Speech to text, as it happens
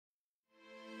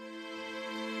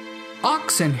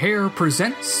Ox and Herr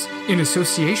presents, in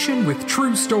association with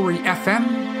True Story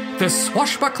FM, the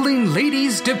Swashbuckling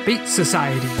Ladies Debate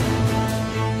Society.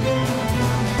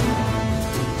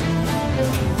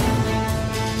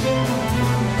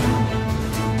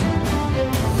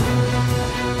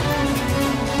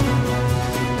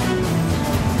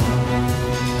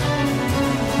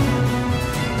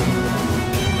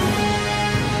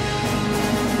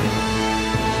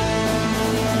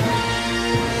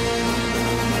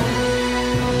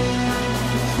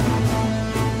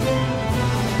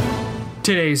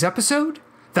 Today's episode,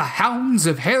 The Hounds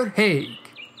of Herr Hague.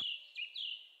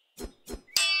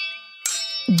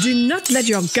 Do not let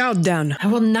your guard down. I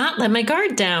will not let my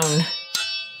guard down.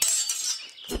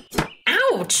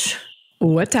 Ouch!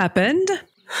 What happened?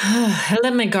 I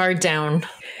let my guard down.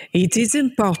 It is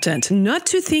important not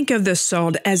to think of the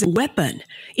sword as a weapon.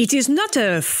 It is not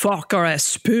a fork or a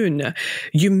spoon.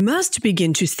 You must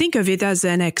begin to think of it as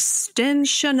an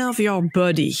extension of your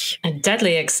body. A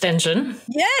deadly extension?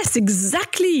 Yes,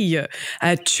 exactly.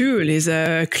 A tool is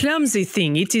a clumsy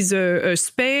thing. It is a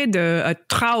spade, a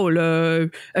trowel, a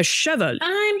shovel.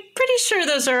 I'm pretty sure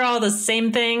those are all the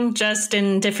same thing, just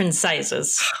in different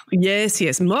sizes.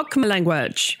 Yes, mock my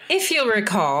language. If you'll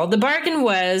recall, the bargain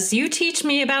was you teach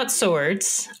me about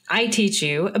swords, I teach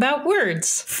you about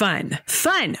words. Fine,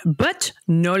 but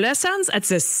no lessons at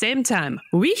the same time.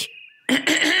 Oui?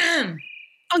 En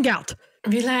garde.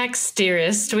 Relax,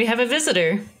 dearest. We have a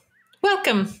visitor.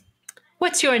 Welcome.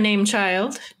 What's your name,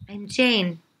 child? I'm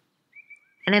Jane.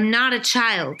 And I'm not a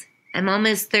child. I'm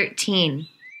almost 13.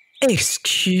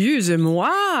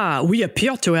 Excuse-moi. We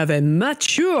appear to have a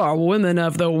mature woman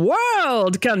of the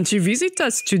world come to visit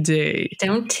us today.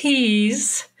 Don't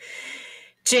tease.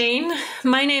 Jane,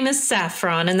 my name is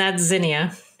Saffron, and that's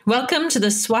Zinnia. Welcome to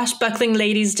the Swashbuckling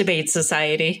Ladies Debate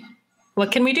Society.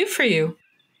 What can we do for you?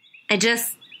 I'm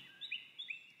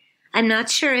not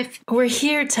sure if... We're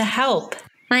here to help.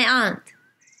 My aunt.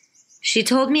 She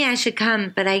told me I should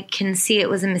come, but I can see it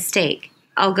was a mistake.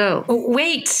 I'll go.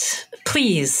 Wait,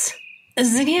 please.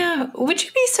 Zinnia, would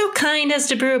you be so kind as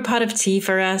to brew a pot of tea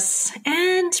for us?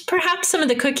 And perhaps some of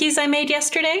the cookies I made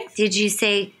yesterday? Did you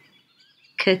say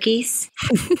cookies?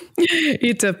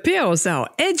 It appears our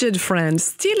aged friend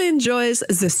still enjoys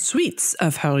the sweets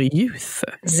of her youth.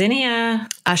 Zinnia.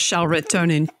 I shall return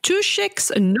in 2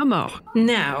 shakes no more.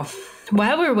 Now,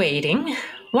 while we're waiting,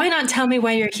 why not tell me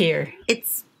why you're here?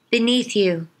 It's beneath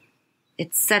you.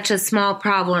 It's such a small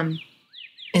problem.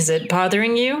 Is it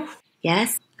bothering you?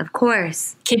 Yes, of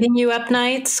course. Keeping you up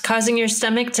nights, causing your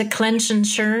stomach to clench and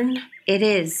churn? It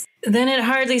is. Then it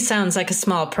hardly sounds like a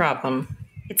small problem.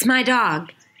 It's my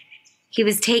dog. He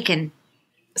was taken.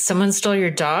 Someone stole your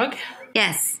dog?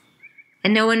 Yes.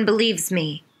 And no one believes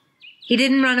me. He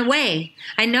didn't run away.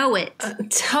 I know it.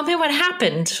 Tell me what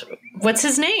happened. What's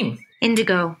his name?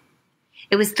 Indigo.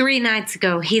 It was 3 nights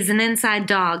ago. He's an inside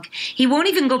dog. He won't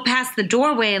even go past the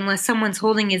doorway unless someone's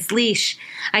holding his leash.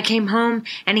 I came home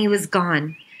and he was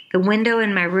gone. The window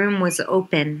in my room was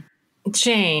open.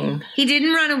 Jane. He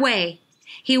didn't run away.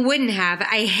 He wouldn't have.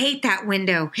 I hate that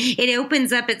window. It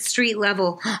opens up at street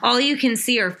level. All you can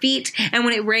see are feet, and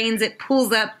when it rains, it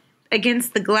pulls up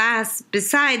against the glass.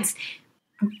 Besides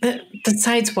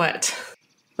what?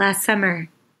 Last summer,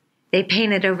 they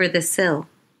painted over the sill.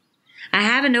 I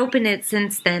haven't opened it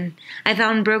since then. I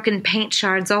found broken paint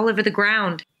shards all over the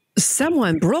ground.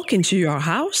 Someone broke into your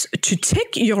house to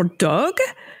take your dog?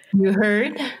 You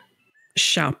heard?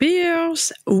 Sharp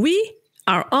ears. We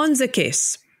are on the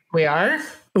case. We are?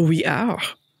 We are.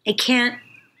 I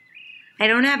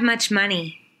don't have much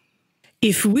money.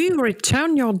 If we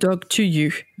return your dog to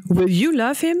you, will you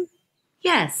love him?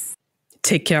 Yes.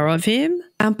 Take care of him?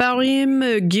 Empower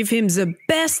him? Give him the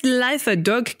best life a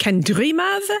dog can dream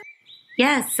of?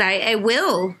 Yes, I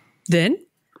will. Then,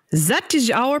 that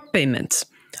is our payment.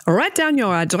 Write down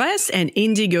your address and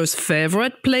Indigo's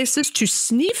favorite places to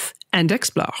sniff and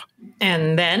explore.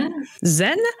 And then?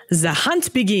 Then, the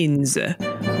hunt begins.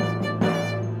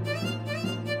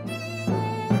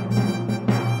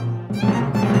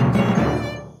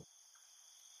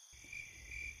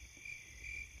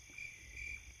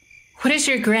 What is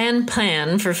your grand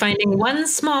plan for finding one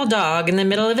small dog in the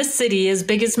middle of a city as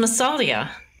big as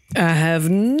Massalia? I have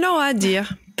no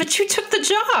idea. But you took the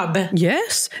job.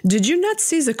 Yes? Did you not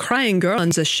see the crying girl on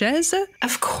the chaise?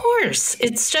 Of course.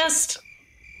 It's just...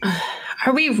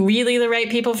 Are we really the right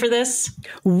people for this?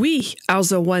 We are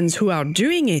the ones who are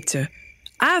doing it.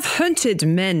 I've hunted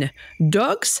men.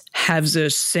 Dogs have the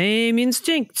same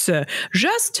instincts,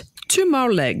 just 2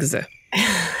 more legs.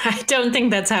 I don't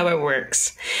think that's how it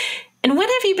works. And when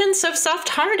have you been so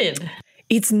soft-hearted?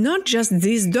 it's not just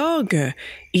this dog.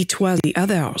 It was the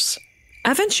others.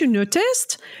 Haven't you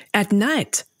noticed? At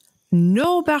night,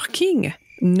 no barking,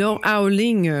 no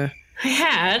howling. I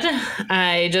had.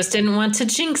 I just didn't want to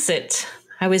jinx it.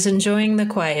 I was enjoying the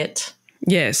quiet.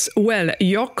 Yes, well,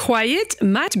 your quiet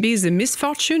might be the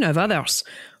misfortune of others.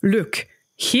 Look,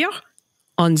 here,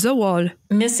 on the wall.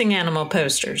 Missing animal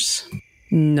posters.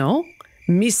 No,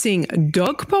 missing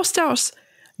dog posters.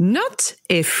 Not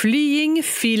a fleeing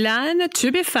feline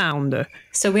to be found.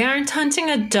 So we aren't hunting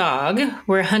a dog,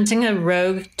 we're hunting a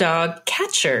rogue dog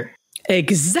catcher.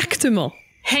 Exactement.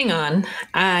 Hang on,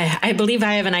 I believe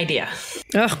I have an idea.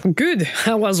 Oh, good.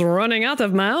 I was running out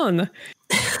of my own.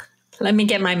 Let me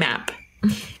get my map.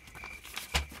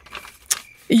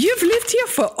 You've lived here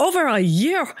for over a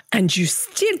year and you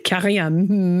still carry a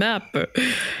map.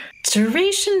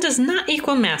 Duration does not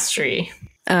equal mastery.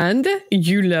 And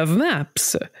you love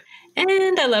maps.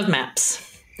 And I love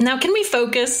maps. Now, can we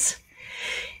focus?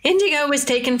 Indigo was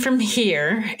taken from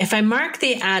here. If I mark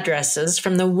the addresses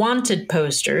from the wanted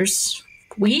posters,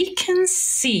 we can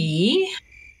see...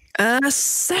 A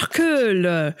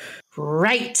circle.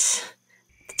 Right.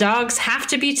 Dogs have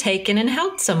to be taken and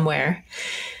held somewhere.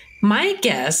 My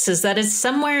guess is that it's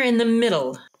somewhere in the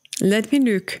middle. Let me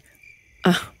look.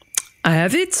 I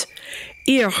have it.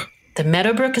 Here. The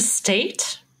Meadowbrook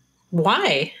estate?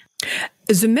 Why?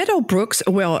 The Meadowbrooks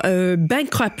were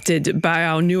bankrupted by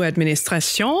our new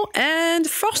administration and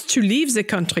forced to leave the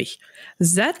country.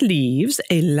 That leaves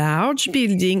a large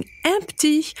building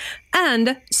empty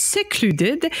and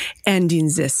secluded and in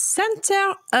the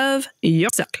center of your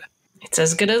circle. It's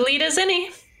as good a lead as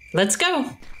any. Let's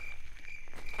go.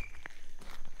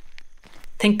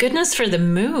 Thank goodness for the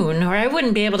moon, or I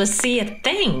wouldn't be able to see a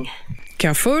thing.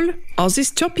 Careful, all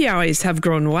these topiaries have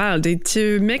grown wild. It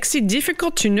makes it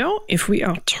difficult to know if we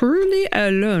are truly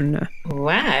alone.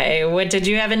 Why? What did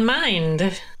you have in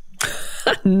mind?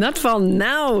 Not for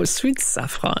now, sweet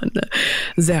Saffron.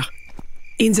 There,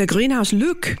 in the greenhouse,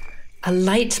 look. A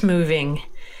light moving.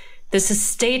 This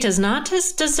estate is not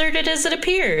as deserted as it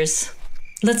appears.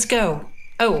 Let's go.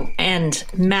 Oh, and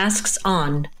masks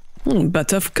on.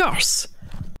 But of course.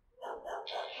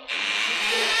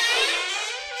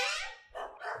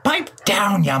 Pipe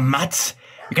down, you mutts.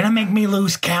 You're gonna make me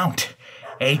lose count.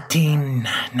 18,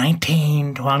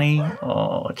 19, 20,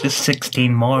 just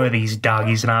 16 more of these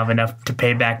doggies and I'll have enough to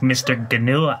pay back Mr.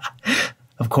 Ganua.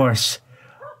 Of course,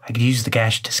 I could use the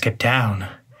cash to skip town,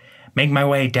 make my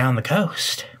way down the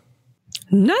coast.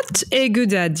 Not a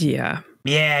good idea.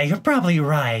 Yeah, you're probably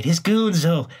right. His goons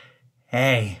will...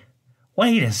 Hey,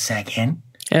 wait a second.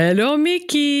 Hello,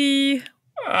 Mickey.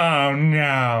 Oh,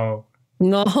 no.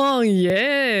 No,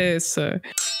 yes.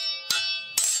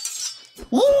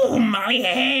 Ooh, my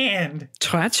hand!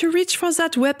 Try to reach for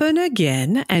that weapon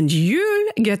again, and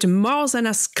you'll get more than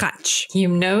a scratch. You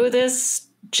know this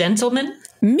gentleman?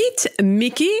 Meet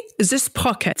Mickey the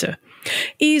Sprocket.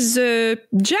 He's a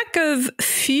jack of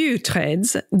few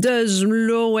trades, does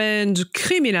low-end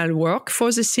criminal work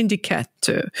for the syndicate.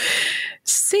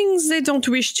 Things they don't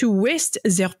wish to waste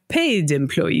their paid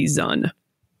employees on.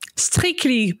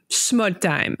 Strictly small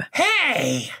time.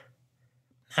 Hey!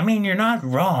 I mean, you're not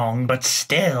wrong, but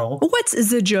still. What's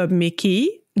the job,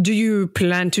 Mickey? Do you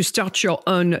plan to start your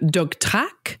own dog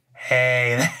track?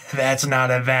 Hey, that's not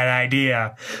a bad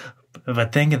idea.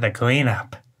 But think of the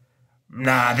cleanup.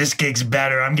 Nah, this gig's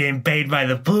better. I'm getting paid by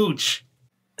the pooch.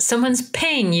 Someone's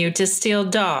paying you to steal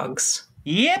dogs.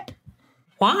 Yep.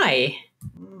 Why?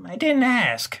 I didn't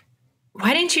ask.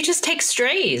 Why didn't you just take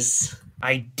strays?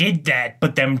 I did that,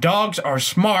 but them dogs are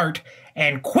smart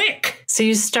and quick. So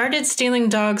you started stealing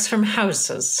dogs from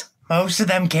houses. Most of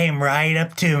them came right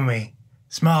up to me.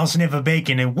 Small sniff of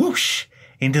bacon and whoosh,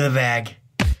 into the bag.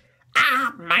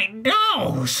 Ah, my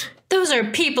nose! Those are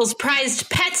people's prized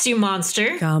pets, you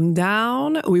monster. Calm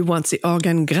down. We want the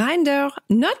organ grinder,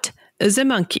 not the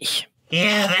monkey.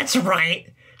 Yeah, that's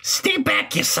right. Stay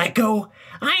back, you psycho.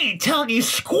 I ain't telling you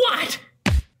squat.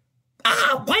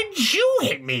 Ah, why'd you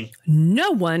hit me?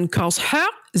 No one calls her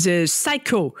the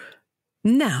psycho.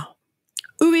 Now,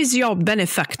 who is your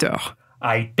benefactor?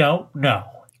 I don't know.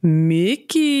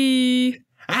 Mickey.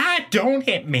 Ah, don't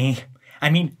hit me. I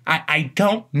mean, I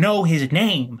don't know his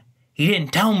name. He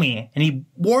didn't tell me, and he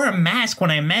wore a mask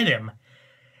when I met him.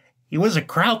 He was a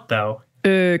kraut, though.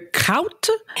 Kraut?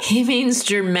 He means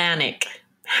Germanic.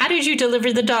 How did you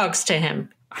deliver the dogs to him?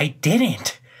 I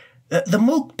didn't. The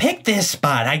mook picked this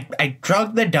spot. I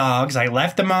drugged the dogs, I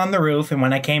left them on the roof, and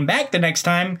when I came back the next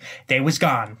time, they was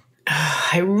gone.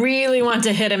 I really want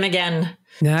to hit him again.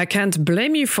 I can't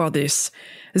blame you for this.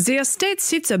 The estate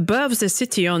sits above the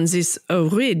city on this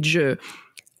ridge.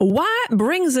 Why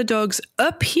bring the dogs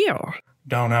up here?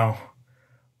 Don't know.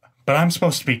 But I'm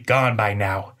supposed to be gone by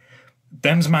now.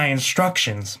 Them's my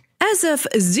instructions. As of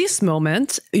this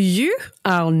moment, you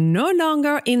are no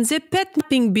longer in the pet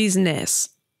napping business.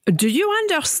 Do you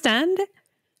understand?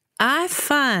 I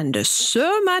find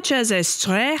so much as a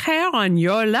stray hair on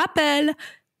your lapel.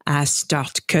 I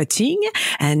start cutting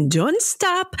and don't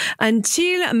stop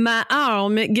until my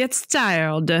arm gets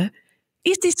tired.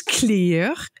 Is this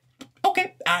clear?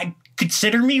 Okay, I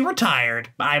consider me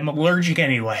retired. I'm allergic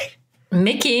anyway.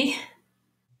 Mickey,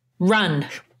 run.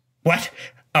 What?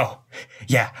 Oh,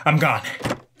 yeah, I'm gone.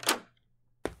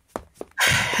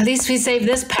 At least we saved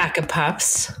this pack of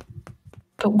pups.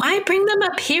 But why bring them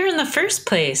up here in the first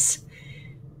place?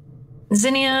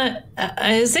 Zinnia,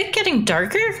 is it getting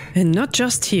darker? And not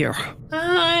just here.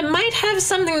 It might have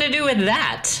something to do with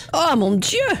that. Oh, mon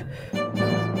Dieu!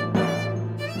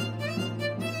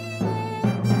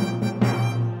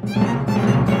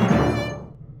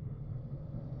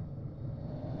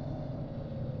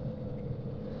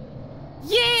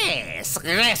 Yes,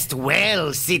 rest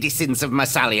well, citizens of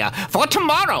Massalia, for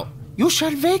tomorrow you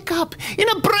shall wake up in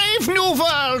a brave new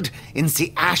world. In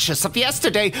the ashes of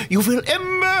yesterday, you will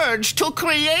emerge to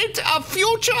create a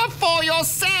future for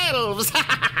yourselves.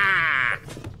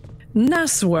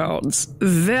 Nice words,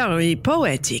 very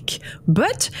poetic.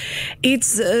 But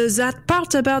it's that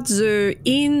part about the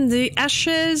in the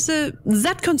ashes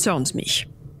that concerns me.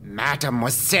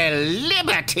 Mademoiselle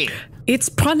Liberty. It's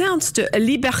pronounced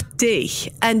liberté,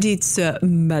 and it's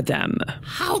madame.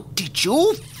 How did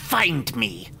you find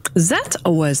me? That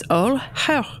was all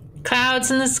her. Clouds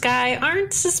in the sky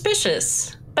aren't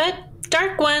suspicious, but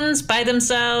dark ones by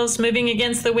themselves, moving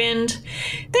against the wind,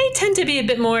 they tend to be a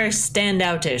bit more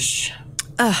standoutish.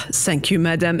 Thank you,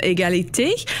 Madame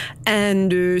Égalité.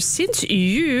 And since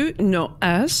you know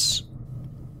us...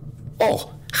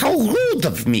 Oh, how rude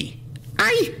of me.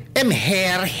 I am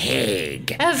Herr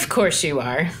Hague. Of course you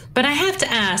are. But I have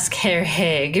to ask, Herr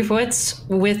Hague, what's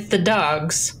with the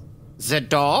dogs? The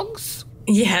dogs?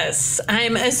 Yes,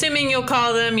 I'm assuming you'll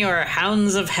call them your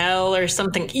Hounds of Hell or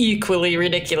something equally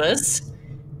ridiculous.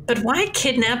 But why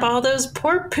kidnap all those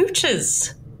poor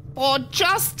pooches? For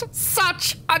just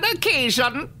such an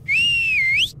occasion.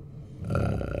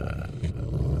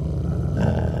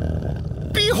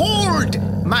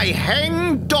 Behold, my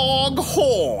hang-dog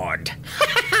horde.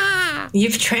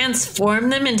 You've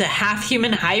transformed them into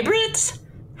half-human hybrids?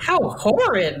 How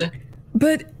horrid.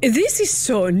 But this is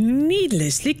so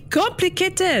needlessly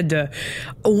complicated.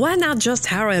 Why not just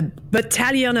hire a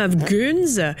battalion of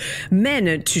goons,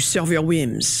 men to serve your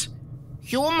whims?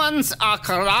 Humans are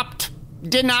corrupt,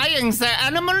 denying their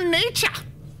animal nature.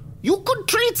 You could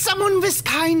treat someone with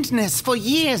kindness for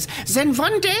years, then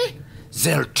one day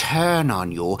they'll turn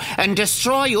on you and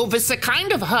destroy you with the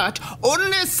kind of hurt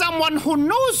only someone who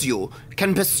knows you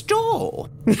can bestow.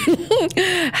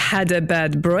 Had a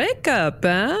bad breakup,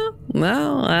 huh?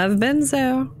 Well, I've been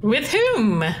there. With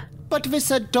whom? But with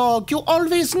a dog, you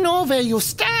always know where you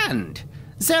stand.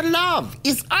 Their love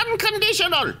is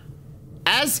unconditional,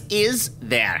 as is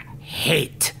their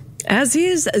hate. As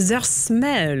is their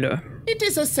smell. It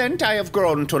is a scent I have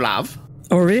grown to love.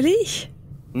 Oh, really?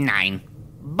 9.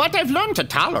 But I've learned to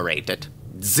tolerate it.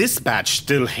 This batch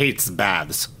still hates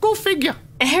baths. Go figure.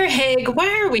 Herr Hague,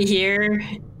 why are we here?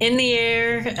 In the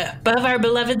air, above our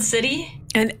beloved city?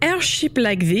 An airship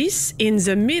like this in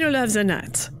the middle of the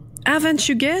night. Haven't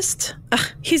you guessed?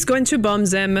 He's going to bomb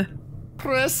them.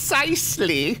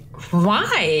 Precisely.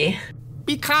 Why?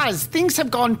 Because things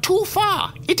have gone too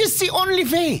far. It is the only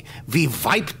way. We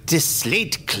wipe the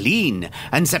slate clean,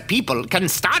 and the people can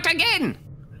start again.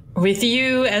 With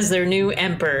you as their new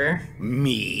emperor.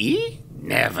 Me?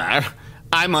 Never.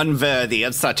 I'm unworthy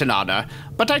of such an honor,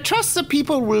 but I trust the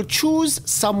people will choose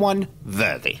someone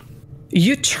worthy.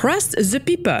 You trust the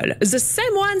people, the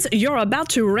same ones you're about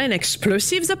to rain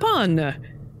explosives upon.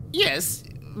 Yes,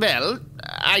 well,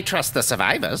 I trust the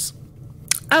survivors.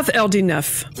 I've heard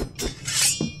enough.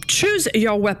 Choose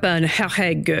your weapon, Herr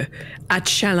Hague. I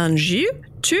challenge you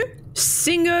to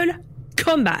single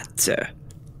combat.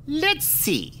 Let's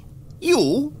see.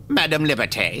 You, Madame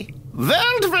Liberté,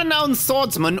 world-renowned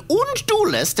swordsman and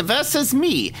duelist versus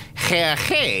me, Herr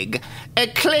Hague,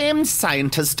 acclaimed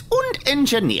scientist and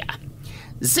engineer.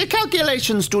 The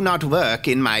calculations do not work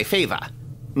in my favor.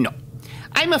 No,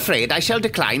 I'm afraid I shall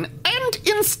decline and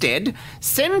instead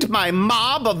send my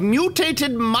mob of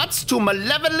mutated mutts to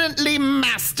malevolently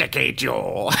masticate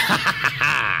you.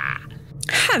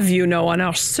 Have you no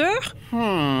honor, sir?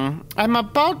 I'm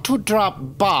about to drop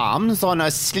bombs on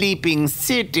a sleeping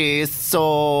city,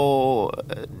 so...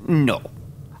 no.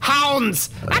 Hounds,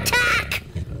 attack!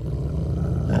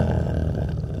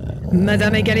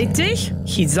 Madame Égalité,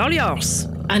 he's all yours.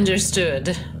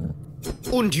 Understood.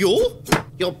 And you?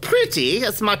 You're pretty,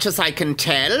 as much as I can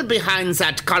tell, behind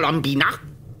that Colombina.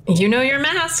 You know your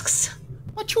masks.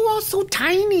 But you are so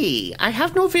tiny. I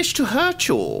have no wish to hurt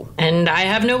you. And I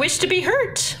have no wish to be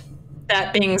hurt.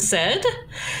 That being said,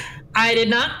 I did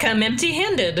not come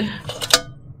empty-handed.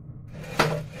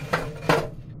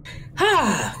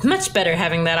 Much better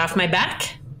having that off my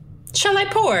back. Shall I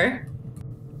pour?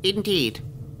 Indeed.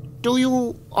 Do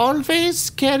you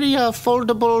always carry a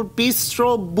foldable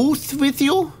bistro booth with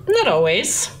you? Not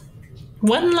always.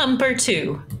 One lump or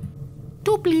two.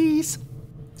 Do please.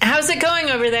 How's it going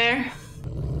over there?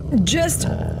 Just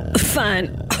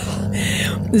fine.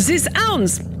 These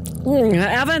hounds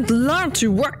haven't learned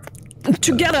to work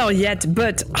together yet,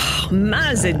 but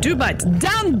man, they do bite.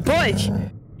 Down, boy!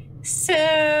 So,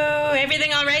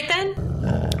 everything all right then?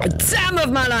 Time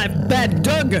of my life, bad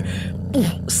dog!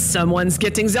 Someone's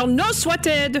getting their nose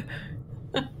swatted!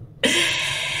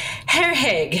 Herr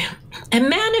Hague, a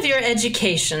man of your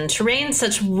education to rain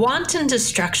such wanton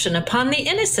destruction upon the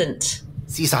innocent.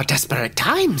 These are desperate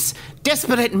times.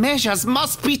 Desperate measures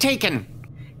must be taken.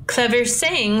 Clever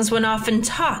sayings, when often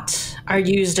taught, are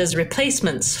used as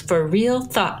replacements for real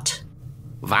thought.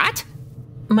 What?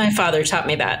 My father taught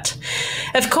me that.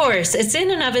 Of course, it's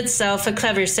in and of itself a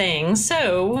clever saying,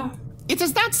 so... It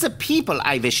is not the people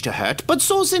I wish to hurt, but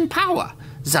those in power.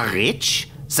 The rich,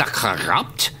 the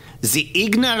corrupt, the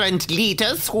ignorant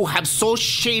leaders who have so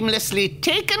shamelessly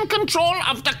taken control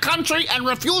of the country and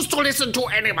refuse to listen to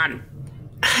anyone.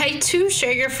 I too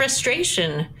share your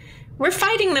frustration. We're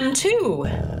fighting them too.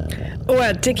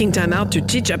 We're taking time out to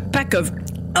teach a pack of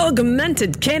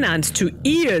augmented canines to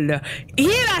heal.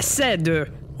 Heal, I said!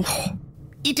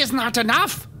 It is not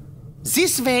enough.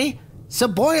 This way, the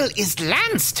boil is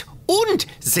lanced, and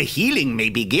the healing may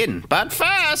begin. But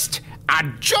first, a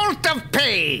jolt of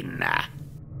pain.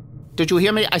 Did you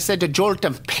hear me? I said a jolt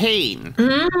of pain.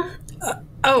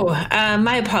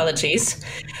 My apologies.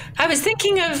 I was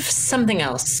thinking of something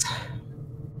else.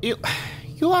 You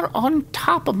are on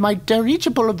top of my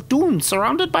dirigible of doom,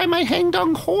 surrounded by my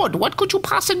hang-dong horde. What could you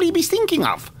possibly be thinking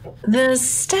of? The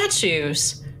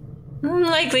statues.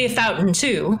 Likely a fountain,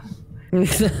 too.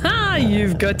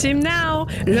 You've got him now.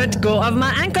 Let go of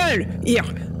my ankle. Here,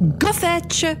 go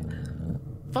fetch.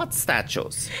 What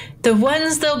statues? The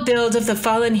ones they'll build of the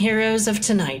fallen heroes of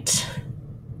tonight.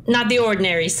 Not the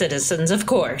ordinary citizens, of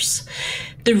course.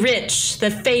 The rich,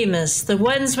 the famous, the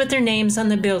ones with their names on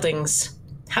the buildings.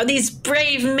 How these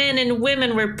brave men and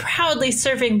women were proudly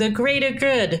serving the greater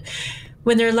good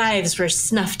when their lives were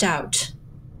snuffed out.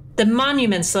 The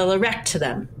monuments they'll erect to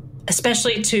them,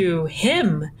 especially to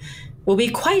him, will be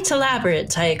quite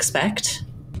elaborate, I expect.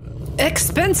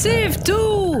 Expensive,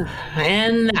 too!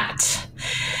 And that.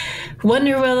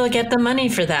 Wonder where they'll get the money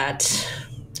for that.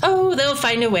 Oh, they'll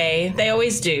find a way. They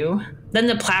always do. Then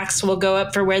the plaques will go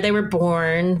up for where they were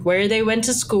born, where they went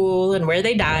to school, and where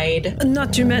they died.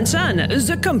 Not to mention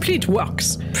the complete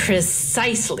works.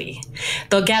 Precisely.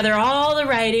 They'll gather all the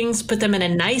writings, put them in a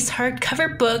nice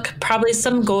hardcover book, probably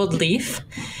some gold leaf.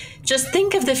 Just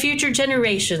think of the future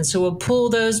generations who will pull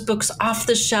those books off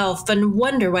the shelf and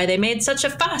wonder why they made such a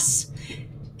fuss.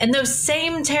 And those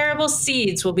same terrible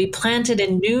seeds will be planted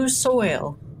in new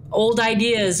soil. Old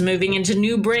ideas moving into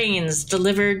new brains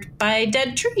delivered by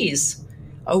dead trees.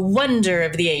 A wonder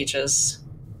of the ages.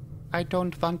 I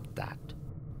don't want that.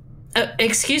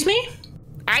 Excuse me?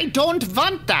 I don't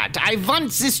want that. I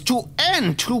want this to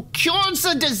end, to cure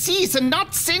the disease and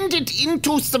not send it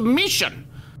into submission.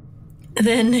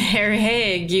 Then, Herr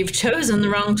Hague, you've chosen the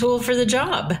wrong tool for the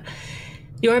job.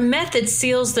 Your method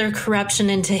seals their corruption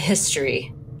into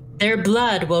history. Their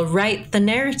blood will write the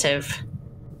narrative.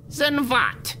 Then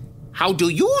what? How do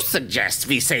you suggest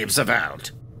we save the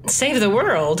world? Save the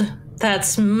world?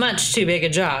 That's much too big a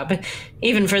job,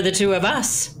 even for the two of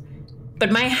us.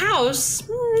 But my house,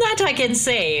 that I can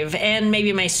save, and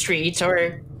maybe my street,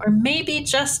 or maybe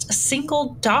just a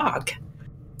single dog.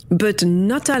 But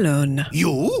not alone.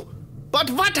 You?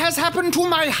 But what has happened to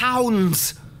my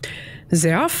hounds?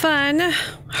 They are fine,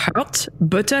 hurt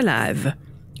but alive.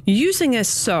 Using a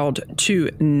sword to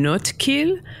not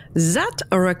kill, that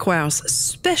requires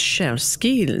special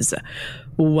skills,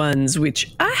 ones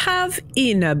which I have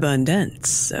in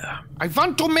abundance. I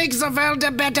want to make the world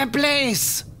a better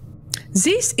place.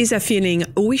 This is a feeling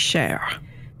we share.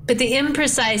 But the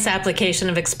imprecise application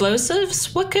of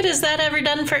explosives, what good has that ever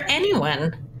done for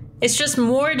anyone? It's just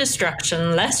more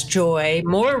destruction, less joy,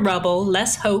 more rubble,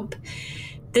 less hope.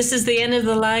 This is the end of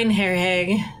the line, Herr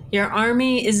Hague. Your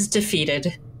army is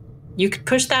defeated. You could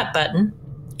push that button.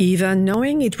 Even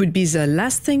knowing it would be the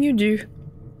last thing you do.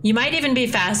 You might even be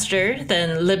faster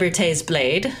than Liberté's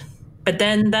blade, but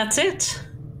then that's it.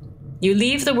 You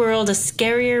leave the world a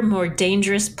scarier, more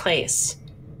dangerous place.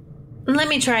 Let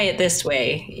me try it this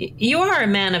way. You are a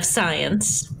man of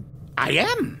science. I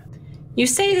am. You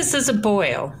say this is a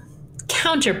boil.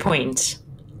 Counterpoint.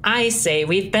 I say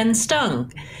we've been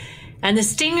stung, and the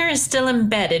stinger is still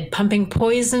embedded, pumping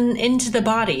poison into the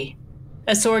body.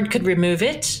 A sword could remove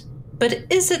it, but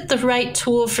is it the right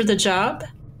tool for the job?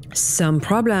 Some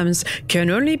problems can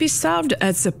only be solved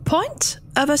at the point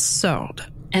of a sword.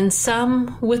 And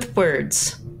some with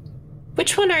words.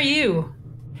 Which one are you?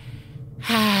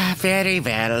 Very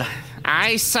well.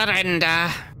 I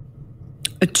surrender.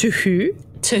 To who?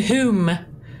 To whom?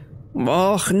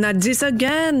 Oh, not this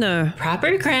again.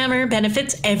 Proper grammar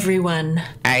benefits everyone.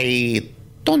 I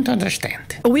don't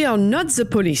understand. We are not the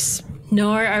police.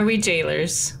 Nor are we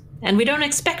jailers. And we don't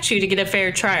expect you to get a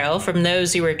fair trial from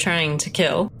those you were trying to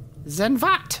kill. Then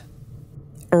what?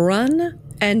 Run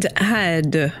and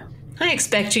hide. I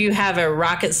expect you have a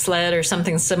rocket sled or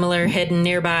something similar hidden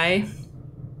nearby.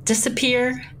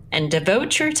 Disappear and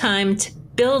devote your time to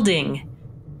building,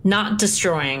 not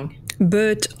destroying.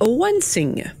 But one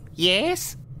thing.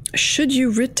 Yes? Should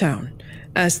you return,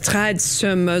 as tried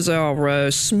some other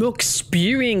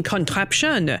smoke-spewing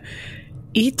contraption,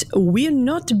 it will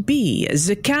not be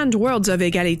the canned words of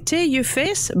égalité you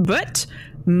face, but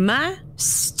ma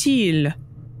style.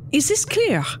 Is this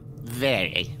clear?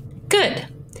 Very. Good.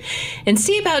 And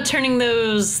see about turning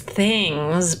those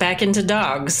things back into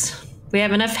dogs. We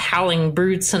have enough howling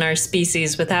brutes in our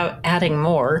species without adding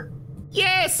more.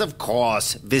 Yes, of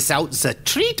course. Without the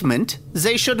treatment,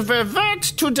 they should revert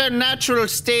to their natural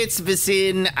states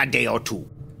within a day or two.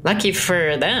 Lucky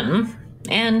for them,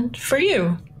 and for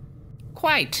you.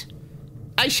 Quite.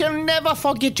 I shall never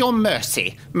forget your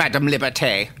mercy, Madame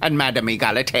Liberté and Madame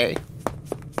Égalité.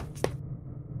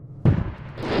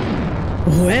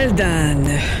 Well done.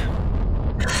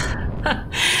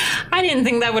 I didn't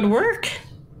think that would work.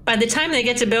 By the time they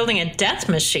get to building a death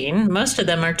machine, most of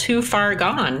them are too far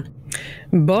gone.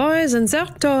 Boys and their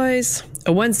toys.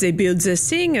 Once they build the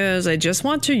thing, they just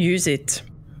want to use it.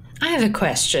 I have a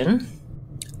question.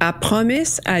 I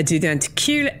promise I didn't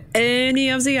kill any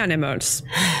of the animals.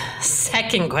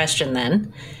 Second question,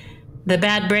 then. The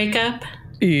bad breakup?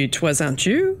 It wasn't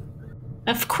you.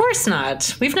 Of course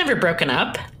not. We've never broken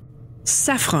up.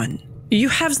 Saffron, you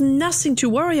have nothing to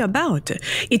worry about.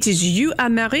 It is you are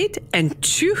married, and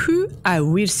to who I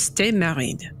will stay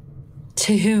married.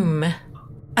 To whom?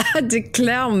 I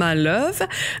declare my love,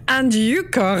 and you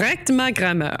correct my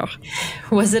grammar.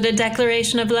 Was it a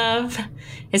declaration of love?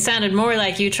 It sounded more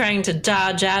like you trying to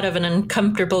dodge out of an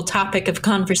uncomfortable topic of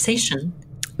conversation.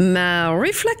 My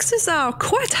reflexes are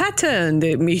quite heightened.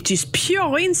 It is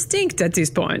pure instinct at this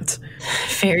point.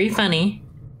 Very funny.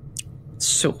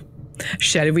 So,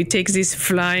 shall we take this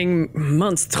flying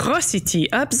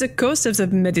monstrosity up the coast of the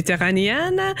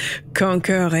Mediterranean,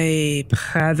 conquer a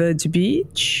private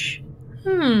beach?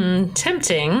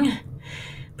 Tempting.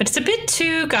 But it's a bit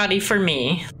too gaudy for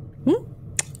me.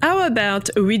 How about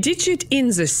we ditch it in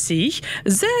the sea,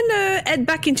 then head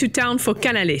back into town for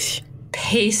Canale?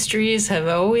 Pastries have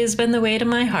always been the way to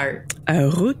my heart. A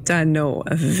route I know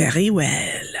very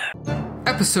well.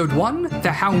 Episode 1,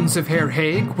 The Hounds of Herr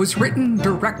Hague, was written,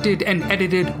 directed, and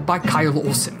edited by Kyle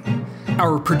Olson.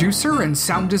 Our producer and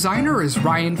sound designer is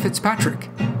Ryan Fitzpatrick.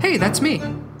 Hey, that's me.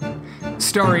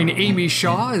 Starring Amy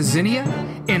Shaw as Zinnia,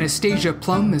 Anastasia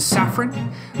Plum as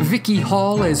Saffron, Vicky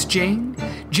Hall as Jane,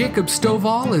 Jacob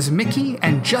Stovall as Mickey,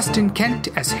 and Justin Kent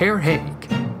as Herr Hague.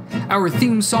 Our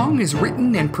theme song is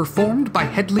written and performed by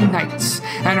Headley Knights,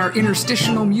 and our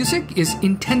interstitial music is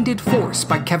Intended Force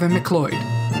by Kevin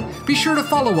McLeod. Be sure to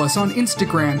follow us on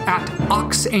Instagram at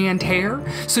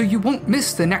OxandHair so you won't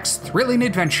miss the next thrilling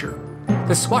adventure.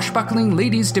 The Swashbuckling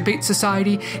Ladies Debate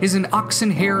Society is an Ox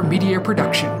and Hair media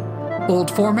production.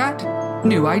 Old format,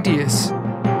 new ideas.